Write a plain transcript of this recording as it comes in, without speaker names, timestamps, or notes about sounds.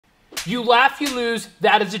You laugh, you lose.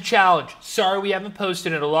 That is a challenge. Sorry we haven't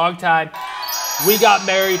posted in a long time. We got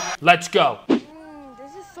married. Let's go. This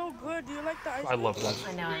is so good. Do you like the ice cream? I love that.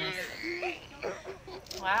 I know, I miss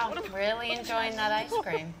it. Wow, really enjoying that ice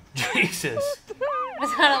cream. Jesus. Was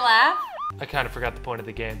that a laugh? I kind of forgot the point of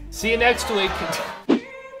the game. See you next week.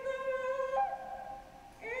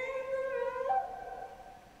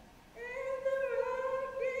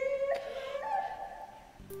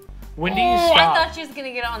 When do you stop? I thought she was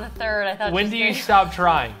gonna get on the third. I thought. When do you stop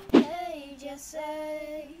trying? Hey, just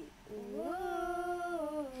say,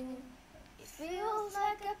 ooh, it feels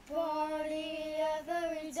like a party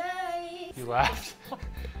every day. You laughed.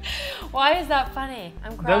 Why is that funny?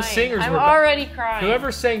 I'm crying. Those singers I'm were already crying.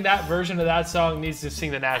 Whoever sang that version of that song needs to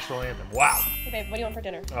sing the national anthem. Wow. Hey, babe, what do you want for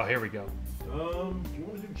dinner? Oh, here we go. Do you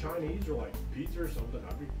want to do Chinese or like pizza or something?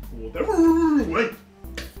 That'd be cool. Wait!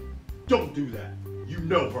 Don't do that. You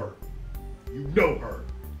know her. You know her.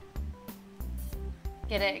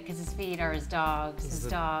 Get it? Because his feet are his dogs. His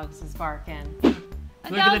dogs is barking. Look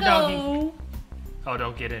at the doggy. Oh,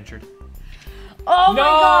 don't get injured. Oh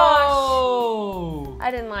no! my gosh!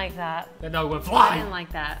 I didn't like that. That dog went I flying. didn't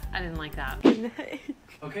like that. I didn't like that.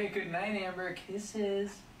 Okay, good night, Amber.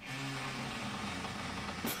 Kisses.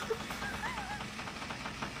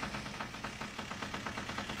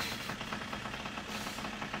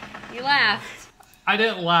 You laughed. I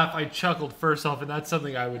didn't laugh. I chuckled first off, and that's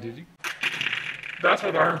something I would do. That's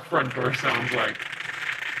what our front door sounds like.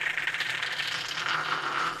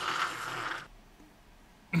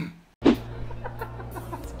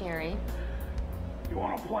 Scary. You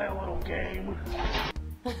want to play a little game?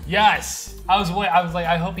 Yes. I was like,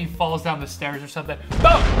 I hope he falls down the stairs or something.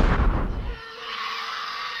 Boom!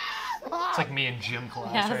 It's like me in gym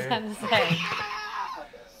class, Yeah, I was right? about to say.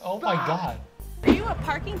 Oh my God. Are you a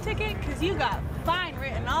parking ticket? Because you got fine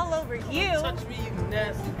written all over you. Touch me, you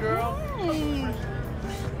nasty girl.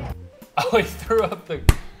 Oh, he threw up the...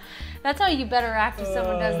 That's how you better act if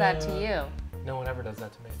someone does that to you. No one ever does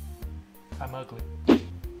that to me. I'm ugly.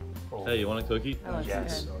 Oh. Hey, you want a cookie? That looks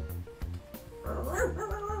Yes. good.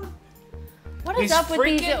 What is These up with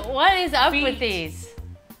these? freaking What is up feet. with these?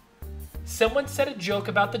 Someone said a joke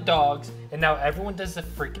about the dogs, and now everyone does the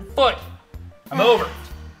freaking foot. I'm over it.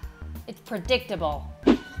 It's predictable.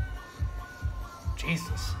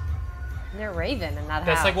 Jesus. They're raving in that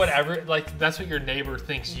That's house. like whatever, like that's what your neighbor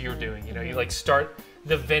thinks you're doing. You know, you like start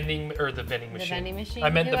the vending machine. The vending machine? I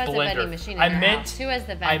meant Who the has a blender. vending machine in I their meant house? Who has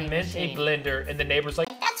the I vending meant machine? a blender, and the neighbor's like,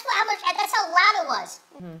 That's how loud it was.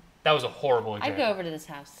 that was a horrible I'd example. go over to this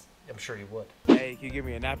house. I'm sure you would. Hey, can you give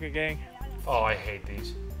me a napkin, gang? Oh, I hate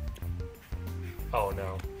these. Oh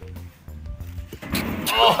no.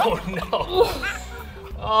 Oh no.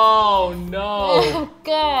 Oh no. Oh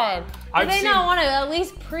God! Do I've they seen- not want to at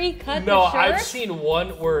least pre-cut No, the shirt? I've seen one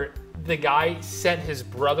where the guy sent his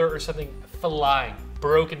brother or something flying,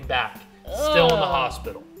 broken back, still in the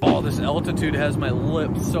hospital. Oh, this altitude has my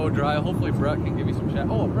lips so dry. Hopefully Brett can give me some chap.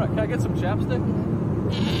 Oh, Brett, can I get some chapstick?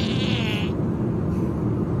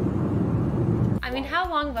 I mean, how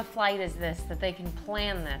long of a flight is this that they can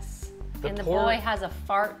plan this? And the poor- boy has a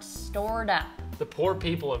fart stored up. The poor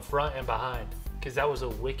people in front and behind, because that was a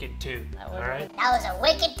wicked toot. That was All a right. That was a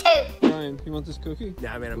wicked toot. Ryan, you want this cookie?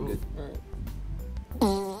 Nah, man, I'm good.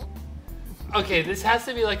 Okay, this has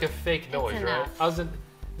to be like a fake noise, right? enough.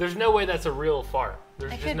 There's no way that's a real fart.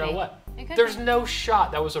 There's It just could no be. way. It could There's be. no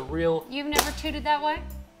shot that was a real. You've never tooted that way?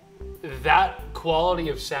 That quality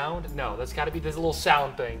of sound, no, that's got to be this little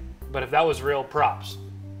sound thing. But if that was real, props.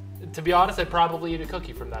 To be honest, I'd probably eat a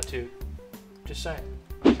cookie from that too. Just saying.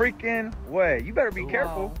 Freaking way. You better be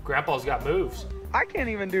careful. Grandpa's got moves. I can't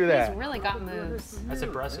even do He's that. really got moves. That's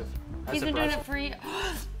impressive. That's He's been doing it impressive. for you.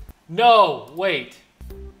 No, wait.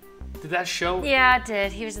 Did that show? Yeah, it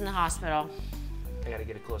did. He was in the hospital. I gotta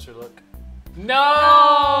get a closer look.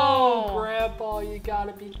 No! Grandpa, you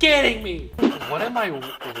gotta be kidding me. What am I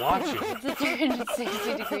watching? It's a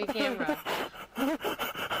 360-degree camera.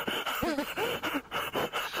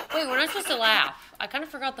 Wait, we're not supposed to laugh. I kind of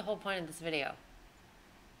forgot the whole point of this video.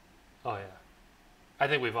 Oh yeah. I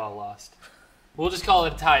think we've all lost. We'll just call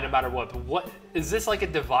it a tie no matter what. But what is this like a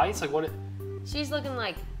device? Like what? She's looking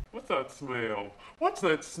like, What's that smell? What's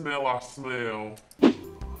that smell I smell?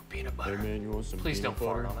 Peanut butter. Hey man, you want some Please peanut don't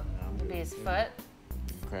fart butter? on it. Nah, I'm it'll good. be his foot.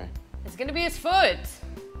 Okay. It's gonna be his foot.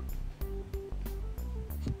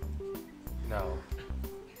 No.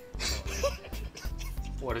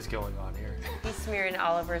 What is going on here? He's smearing it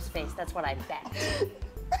all over his face. That's what I bet.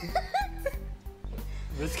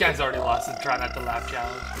 This guy's already lost the try not to laugh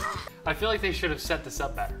challenge. I feel like they should have set this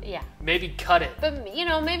up better. Yeah. Maybe cut it. But, you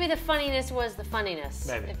know, maybe the funniness was the funniness.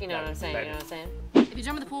 Maybe. If you know what I'm saying. Maybe. You know what I'm saying? If you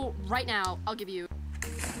jump in the pool right now, I'll give you...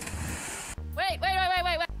 Wait.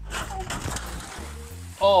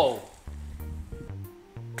 Oh.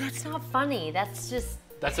 That's not funny. That's just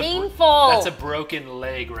That's painful. That's a broken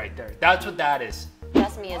leg right there. That's what that is.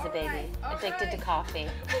 That's me as a baby, addicted to coffee.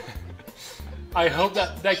 I hope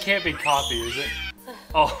that can't be coffee, is it?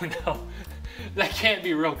 Oh no, that can't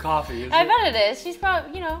be real coffee, is I it? bet it is. She's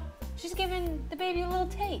probably, you know, she's giving the baby a little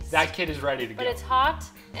taste. That kid is ready to go. But it's hot,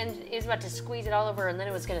 and he's about to squeeze it all over, and then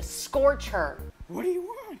it was gonna scorch her. What do you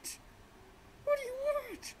want? What do you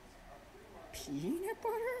want? Peanut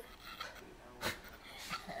butter?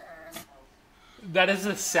 That is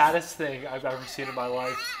the saddest thing I've ever seen in my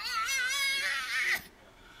life.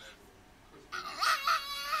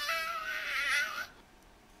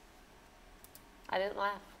 I didn't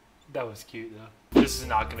laugh. That was cute though. This is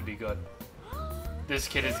not gonna be good. This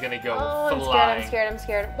kid is gonna go flying. I'm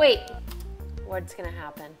scared. Wait, what's gonna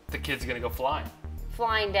happen? The kid's gonna go flying.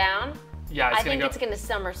 Flying down? Yeah, I think it's gonna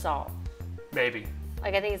somersault. Maybe.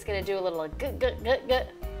 Like, I think it's gonna do a little like, gut.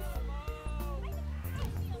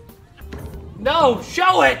 No,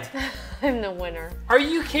 show it! I'm the winner. Are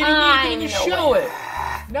you kidding me? Can you show it?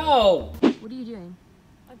 No. What are you doing?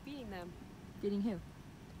 I'm feeding them. Feeding who?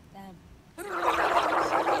 Them.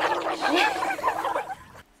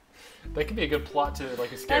 That could be a good plot to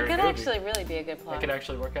like a scary That could movie. actually really be a good plot. That could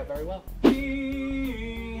actually work out very well.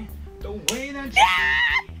 The way that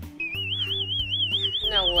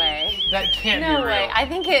No way. That can't be No real. way. I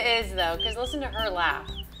think it is though, because listen to her laugh.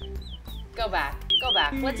 Go back.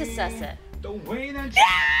 Let's assess it. The way that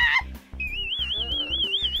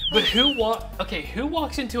But who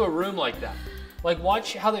walks into a room like that? Like,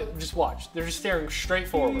 watch how they just watch. They're just staring straight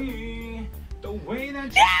forward. The way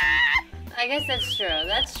that I guess that's true.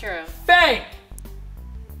 That's true. Fake!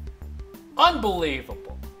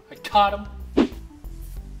 Unbelievable. I caught him.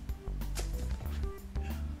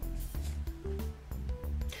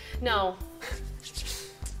 No.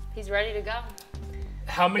 He's ready to go.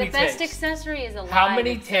 How many The best takes? accessory is a live How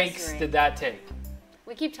many accessory. takes did that take?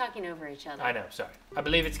 We keep talking over each other. I know, sorry. I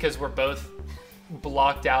believe it's because we're both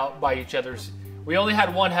blocked out by each other's. We only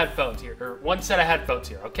had one headphones here, or one set of headphones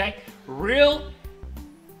here, okay? Real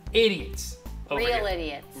idiots. Over Real here.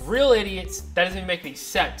 idiots. Real idiots. That doesn't even make any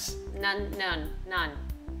sense. None.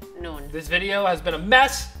 This video has been a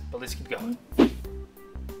mess, but let's keep going.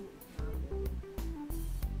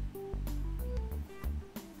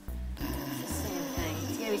 It's the same thing.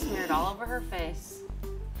 It's gonna be smeared all over her face.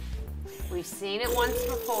 We've seen it once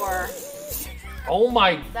before. Oh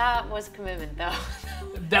my. That was commitment though.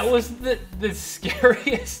 That was the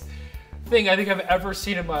scariest thing I think I've ever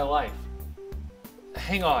seen in my life.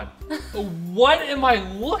 Hang on. What am I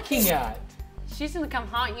looking at? She's gonna come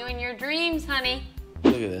haunt you in your dreams, honey.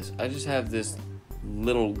 Look at this. I just have this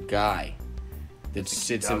little guy that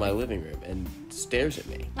sits in my living room and stares at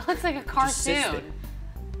me. That looks like a Just sits cartoon.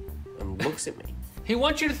 there and looks at me. He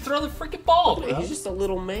wants you to throw the freaking ball, bro. He's just a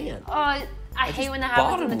little man. Oh, I hate just when that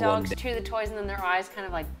bought happens when the him one dogs day. chew the toys and then their eyes kind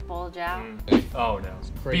of like bulge out. Oh no.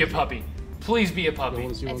 Be a puppy. Please be a puppy.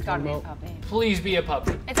 It's gotta be a puppy. Please be a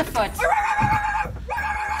puppy. It's a foot.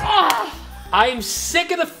 I'm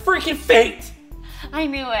sick of the freaking fate. I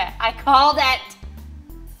knew it. I called it.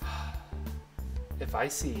 If I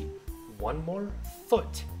see one more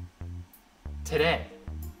foot today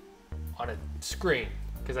on a screen,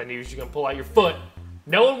 because I knew you were gonna pull out your foot,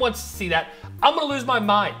 no one wants to see that. I'm gonna lose my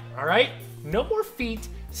mind, all right? No more feet.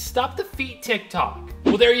 Stop the feet TikTok.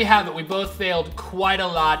 Well, there you have it. We both failed quite a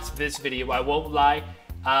lot this video. I won't lie.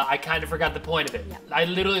 I kind of forgot the point of it. Yep. I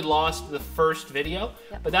literally lost the first video,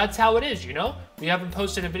 Yep. but that's how it is, you know? We haven't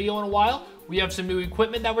posted a video in a while. We have some new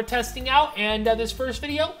equipment that we're testing out, and this first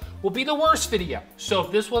video will be the worst video. So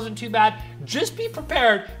if this wasn't too bad, just be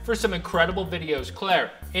prepared for some incredible videos.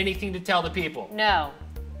 Claire, anything to tell the people? No.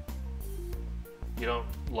 You don't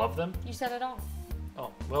love them? You said it all.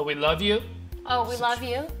 Oh, well, we love you. Oh, we love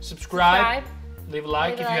you. Subscribe. Leave a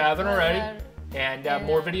like Leave a if you like, haven't already. and,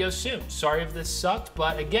 More videos soon. Sorry if this sucked,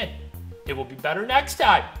 but again, it will be better next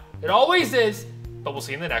time. It always is, but we'll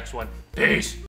see you in the next one. Peace.